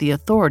distract the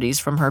authorities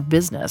from her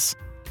business.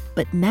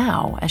 But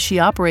now, as she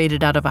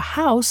operated out of a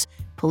house,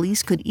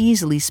 police could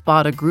easily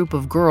spot a group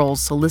of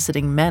girls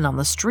soliciting men on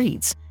the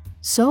streets.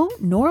 So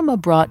Norma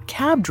brought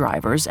cab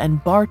drivers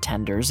and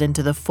bartenders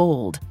into the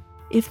fold.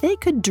 If they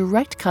could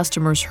direct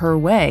customers her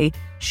way,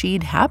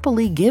 she'd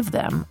happily give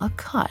them a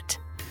cut.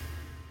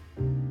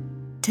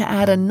 To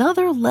add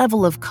another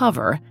level of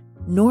cover,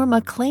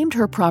 Norma claimed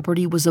her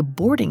property was a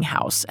boarding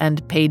house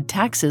and paid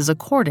taxes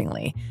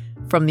accordingly.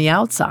 From the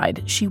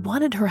outside, she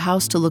wanted her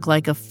house to look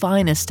like a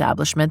fine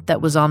establishment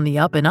that was on the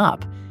up and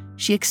up.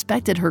 She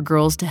expected her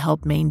girls to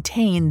help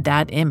maintain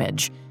that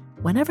image.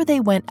 Whenever they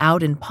went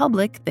out in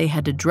public, they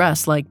had to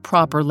dress like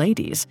proper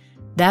ladies.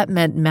 That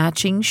meant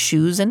matching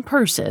shoes and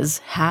purses,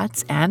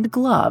 hats and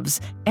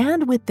gloves,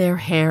 and with their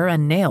hair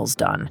and nails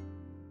done.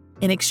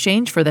 In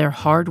exchange for their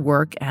hard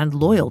work and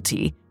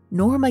loyalty,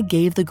 Norma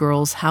gave the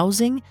girls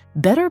housing,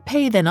 better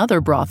pay than other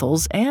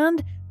brothels,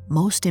 and,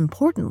 most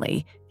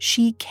importantly,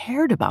 she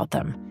cared about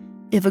them.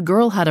 If a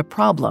girl had a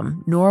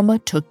problem, Norma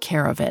took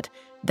care of it.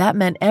 That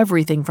meant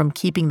everything from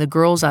keeping the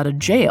girls out of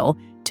jail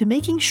to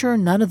making sure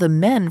none of the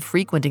men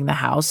frequenting the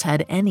house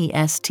had any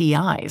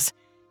STIs.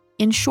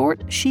 In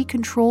short, she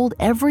controlled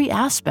every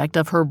aspect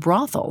of her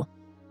brothel.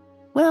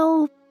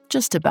 Well,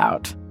 just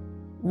about.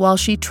 While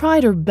she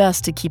tried her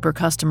best to keep her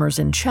customers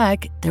in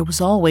check, there was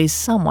always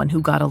someone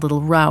who got a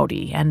little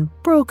rowdy and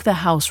broke the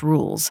house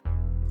rules.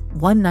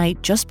 One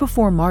night, just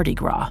before Mardi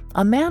Gras,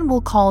 a man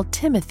we'll call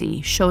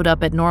Timothy showed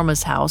up at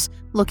Norma's house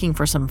looking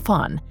for some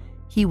fun.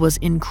 He was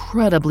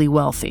incredibly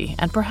wealthy,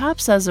 and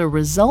perhaps as a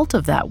result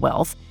of that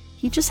wealth,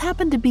 he just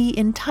happened to be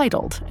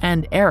entitled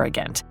and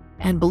arrogant,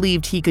 and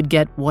believed he could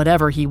get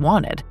whatever he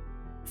wanted.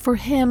 For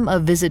him, a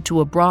visit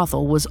to a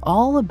brothel was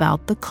all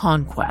about the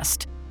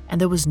conquest,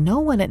 and there was no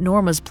one at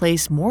Norma's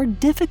place more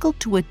difficult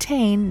to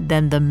attain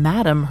than the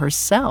madam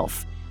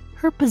herself.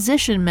 Her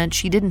position meant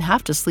she didn't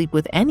have to sleep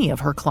with any of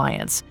her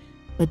clients,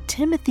 but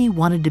Timothy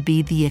wanted to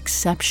be the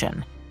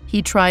exception.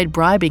 He tried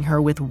bribing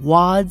her with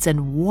wads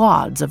and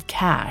wads of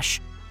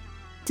cash.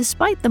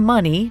 Despite the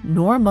money,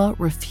 Norma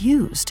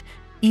refused.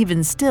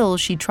 Even still,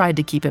 she tried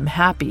to keep him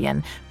happy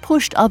and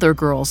pushed other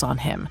girls on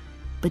him.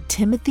 But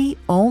Timothy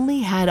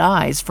only had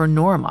eyes for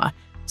Norma,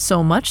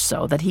 so much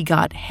so that he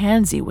got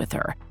handsy with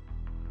her.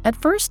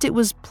 At first it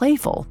was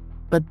playful,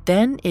 but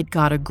then it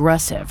got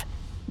aggressive.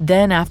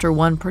 Then, after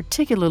one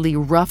particularly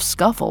rough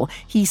scuffle,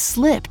 he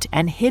slipped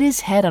and hit his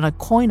head on a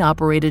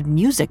coin-operated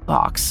music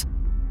box.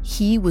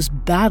 He was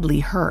badly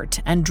hurt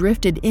and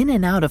drifted in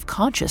and out of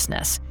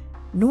consciousness.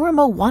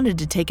 Norma wanted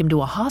to take him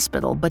to a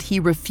hospital, but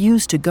he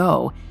refused to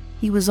go.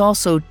 He was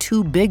also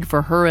too big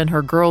for her and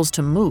her girls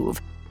to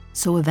move.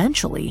 So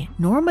eventually,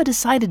 Norma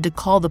decided to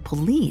call the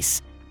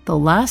police. The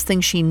last thing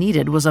she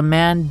needed was a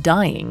man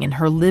dying in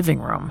her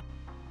living room.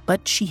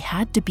 But she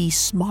had to be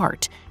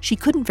smart. She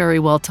couldn't very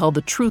well tell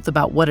the truth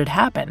about what had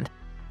happened.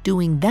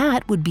 Doing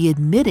that would be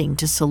admitting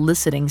to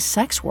soliciting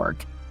sex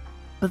work.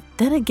 But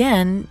then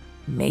again,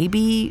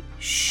 maybe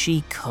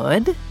she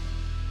could?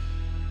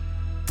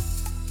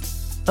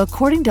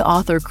 According to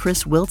author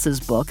Chris Wiltz's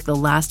book, The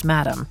Last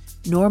Madam,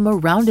 Norma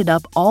rounded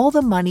up all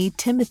the money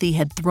Timothy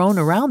had thrown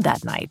around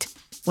that night.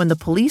 When the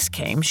police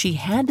came, she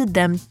handed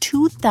them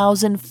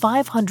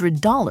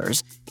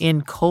 $2,500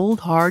 in cold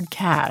hard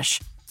cash.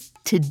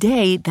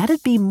 Today,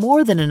 that'd be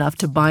more than enough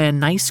to buy a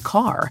nice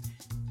car.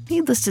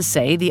 Needless to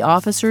say, the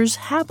officers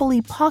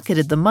happily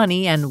pocketed the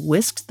money and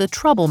whisked the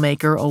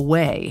troublemaker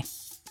away.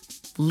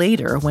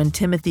 Later, when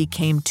Timothy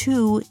came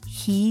to,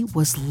 he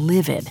was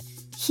livid.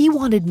 He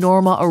wanted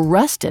Norma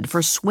arrested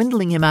for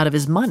swindling him out of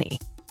his money.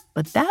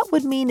 But that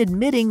would mean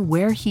admitting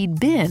where he'd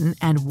been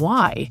and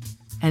why.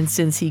 And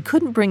since he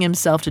couldn't bring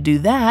himself to do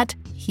that,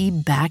 he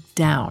backed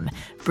down,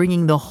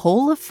 bringing the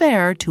whole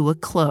affair to a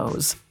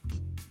close.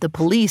 The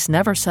police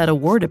never said a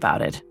word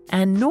about it,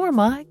 and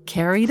Norma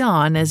carried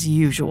on as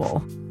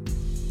usual.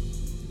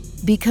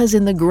 Because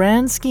in the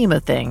grand scheme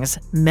of things,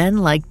 men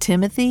like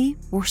Timothy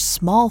were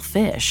small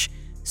fish,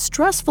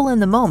 stressful in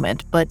the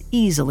moment but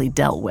easily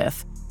dealt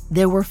with.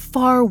 There were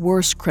far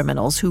worse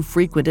criminals who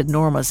frequented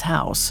Norma's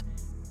house.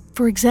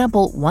 For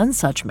example, one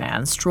such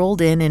man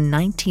strolled in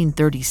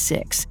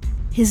 1936.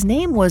 His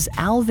name was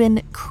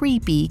Alvin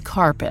Creepy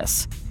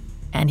Karpis,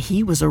 and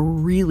he was a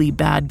really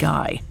bad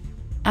guy.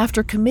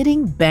 After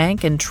committing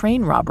bank and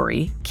train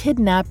robbery,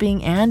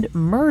 kidnapping, and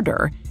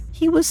murder,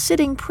 he was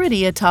sitting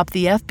pretty atop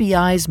the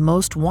FBI's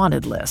most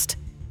wanted list.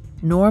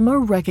 Norma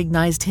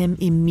recognized him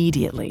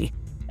immediately.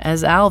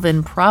 As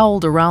Alvin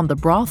prowled around the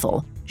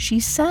brothel,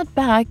 she sat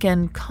back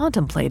and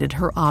contemplated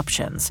her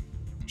options.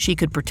 She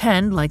could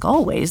pretend, like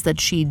always, that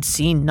she'd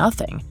seen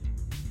nothing.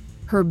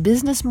 Her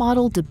business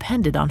model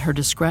depended on her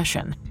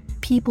discretion.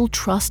 People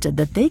trusted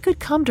that they could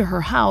come to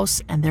her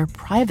house and their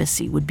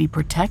privacy would be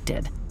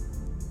protected.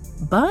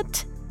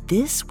 But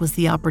this was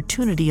the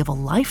opportunity of a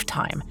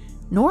lifetime.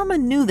 Norma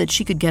knew that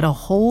she could get a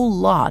whole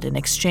lot in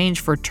exchange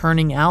for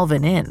turning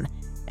Alvin in,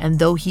 and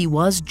though he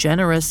was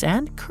generous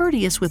and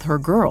courteous with her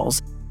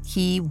girls,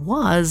 he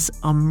was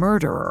a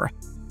murderer.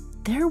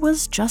 There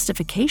was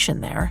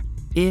justification there,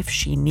 if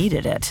she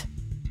needed it.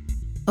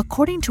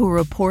 According to a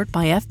report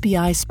by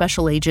FBI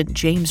Special Agent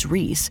James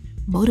Reese,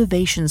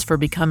 motivations for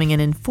becoming an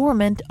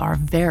informant are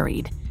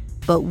varied.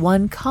 But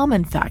one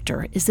common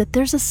factor is that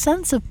there's a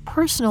sense of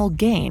personal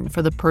gain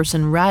for the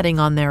person ratting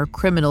on their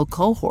criminal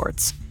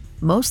cohorts.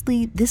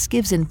 Mostly, this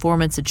gives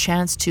informants a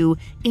chance to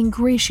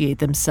ingratiate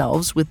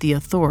themselves with the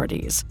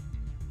authorities.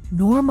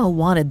 Norma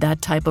wanted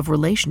that type of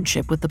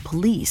relationship with the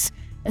police,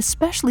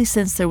 especially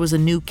since there was a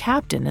new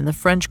captain in the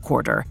French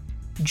Quarter.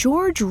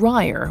 George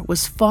Ryer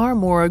was far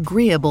more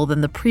agreeable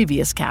than the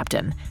previous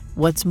captain.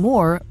 What's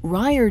more,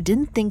 Ryer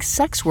didn't think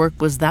sex work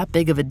was that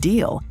big of a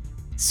deal.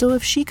 So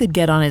if she could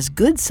get on his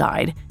good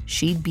side,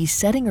 she'd be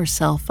setting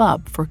herself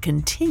up for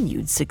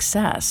continued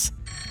success.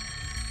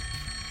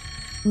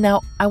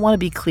 Now, I want to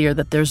be clear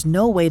that there's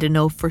no way to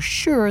know for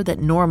sure that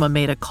Norma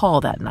made a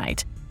call that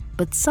night,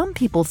 but some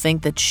people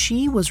think that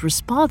she was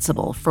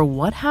responsible for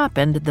what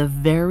happened the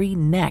very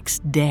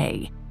next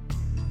day.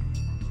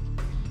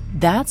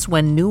 That's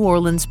when New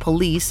Orleans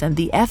police and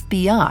the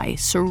FBI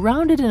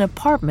surrounded an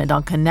apartment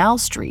on Canal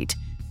Street.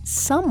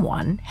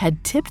 Someone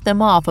had tipped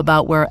them off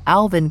about where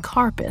Alvin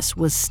Karpis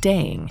was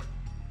staying.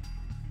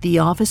 The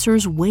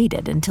officers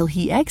waited until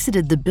he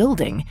exited the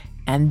building,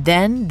 and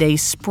then they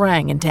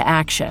sprang into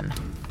action.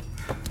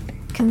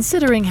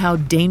 Considering how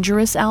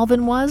dangerous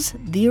Alvin was,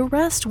 the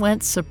arrest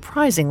went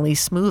surprisingly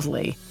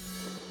smoothly.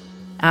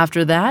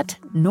 After that,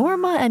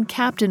 Norma and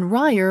Captain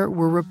Ryer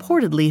were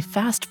reportedly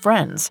fast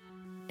friends.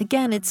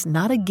 Again, it's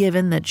not a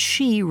given that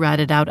she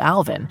ratted out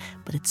Alvin,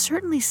 but it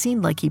certainly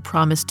seemed like he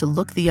promised to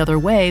look the other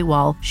way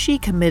while she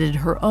committed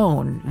her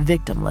own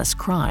victimless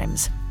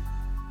crimes.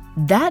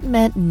 That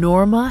meant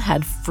Norma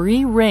had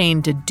free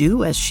rein to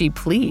do as she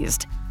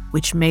pleased,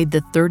 which made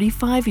the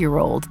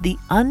 35-year-old the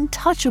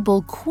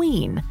untouchable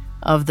queen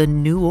of the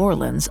New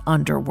Orleans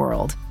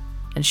underworld,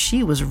 and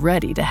she was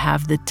ready to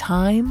have the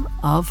time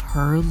of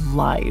her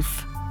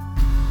life.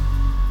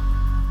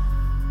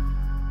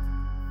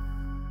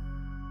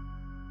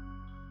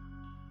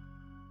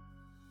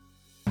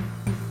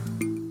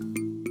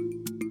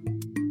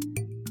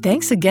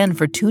 Thanks again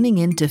for tuning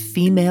in to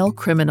Female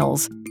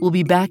Criminals. We'll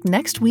be back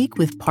next week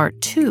with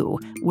Part 2,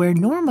 where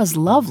Norma's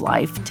love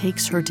life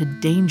takes her to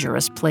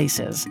dangerous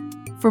places.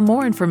 For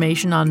more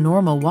information on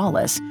Norma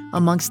Wallace,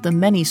 amongst the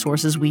many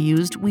sources we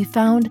used, we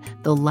found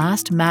The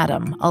Last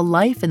Madam, A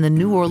Life in the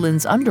New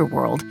Orleans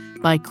Underworld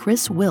by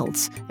Chris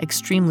Wiltz,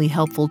 extremely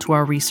helpful to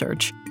our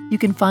research. You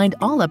can find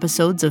all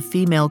episodes of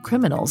Female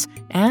Criminals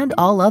and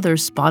all other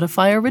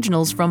Spotify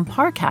originals from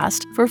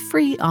Parcast for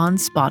free on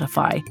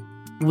Spotify.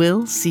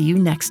 We'll see you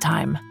next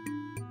time.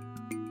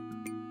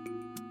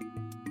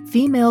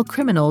 Female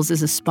Criminals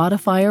is a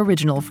Spotify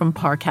original from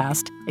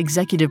Parcast.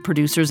 Executive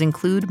producers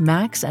include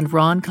Max and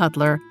Ron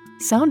Cutler.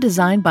 Sound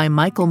design by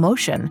Michael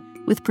Motion,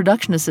 with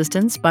production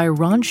assistance by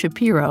Ron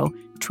Shapiro,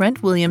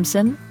 Trent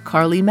Williamson,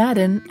 Carly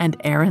Madden, and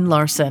Aaron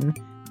Larson.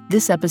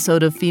 This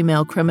episode of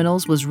Female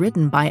Criminals was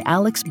written by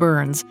Alex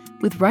Burns,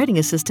 with writing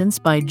assistance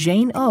by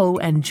Jane O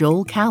and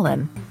Joel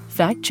Callan,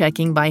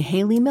 fact-checking by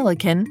Haley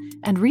Milliken,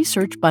 and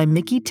research by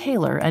Mickey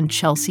Taylor and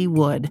Chelsea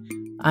Wood.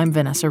 I'm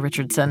Vanessa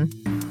Richardson.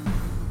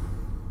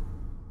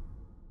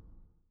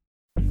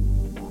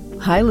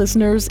 Hi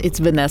listeners, it's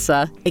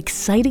Vanessa.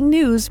 Exciting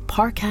news,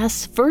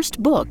 Parcast's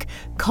first book,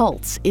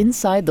 Cults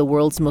Inside the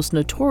World's Most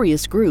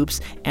Notorious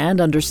Groups and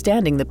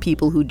Understanding the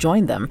People Who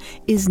Join Them,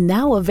 is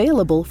now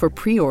available for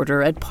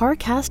pre-order at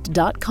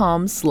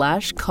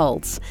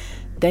parcast.com/cults.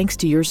 Thanks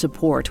to your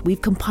support,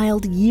 we've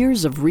compiled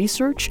years of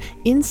research,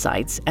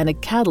 insights, and a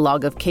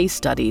catalog of case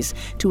studies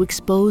to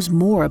expose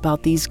more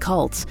about these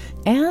cults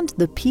and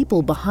the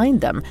people behind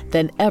them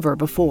than ever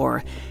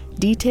before.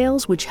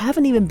 Details which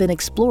haven't even been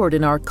explored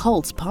in our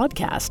Cults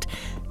podcast.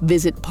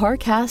 Visit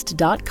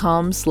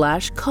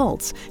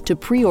parcast.com/cults to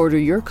pre-order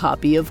your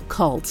copy of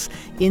Cults,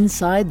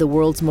 Inside the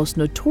World's Most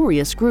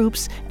Notorious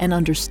Groups and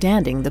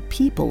Understanding the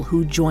People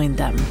Who Join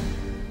Them.